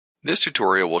This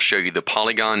tutorial will show you the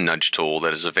Polygon Nudge tool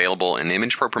that is available in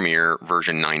Image Pro Premiere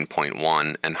version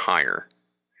 9.1 and higher.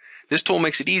 This tool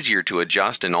makes it easier to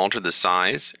adjust and alter the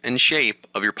size and shape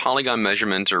of your polygon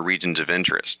measurements or regions of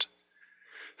interest.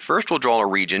 First, we'll draw a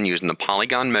region using the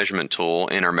Polygon Measurement tool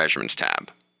in our Measurements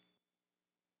tab.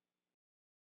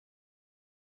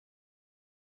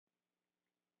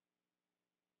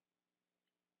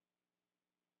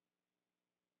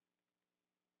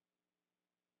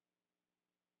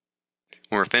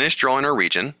 When we're finished drawing our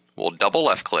region, we'll double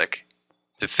left-click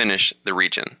to finish the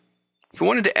region. If we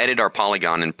wanted to edit our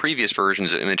polygon in previous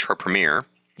versions of Image Pro Premiere,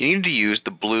 you need to use the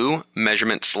blue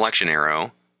measurement selection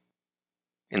arrow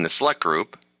in the Select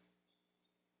group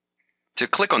to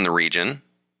click on the region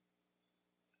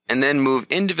and then move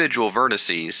individual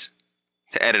vertices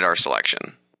to edit our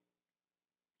selection.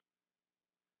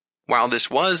 While this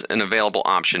was an available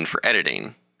option for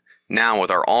editing, now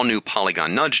with our all-new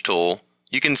Polygon Nudge tool,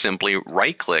 you can simply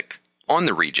right-click on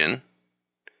the region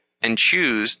and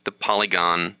choose the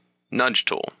Polygon Nudge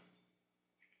tool.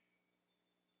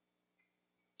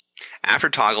 After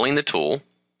toggling the tool,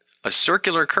 a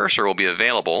circular cursor will be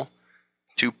available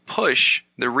to push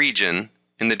the region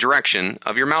in the direction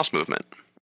of your mouse movement.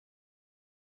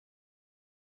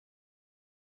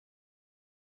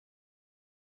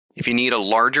 If you need a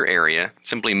larger area,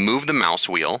 simply move the mouse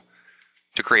wheel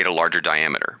to create a larger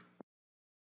diameter.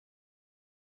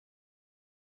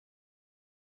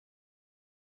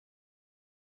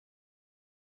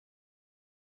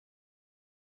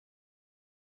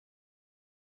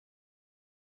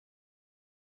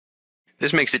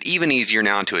 This makes it even easier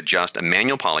now to adjust a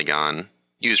manual polygon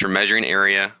used for measuring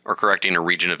area or correcting a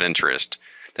region of interest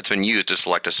that's been used to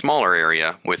select a smaller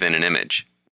area within an image.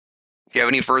 If you have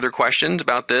any further questions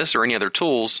about this or any other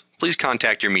tools, please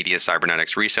contact your Media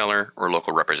Cybernetics reseller or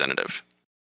local representative.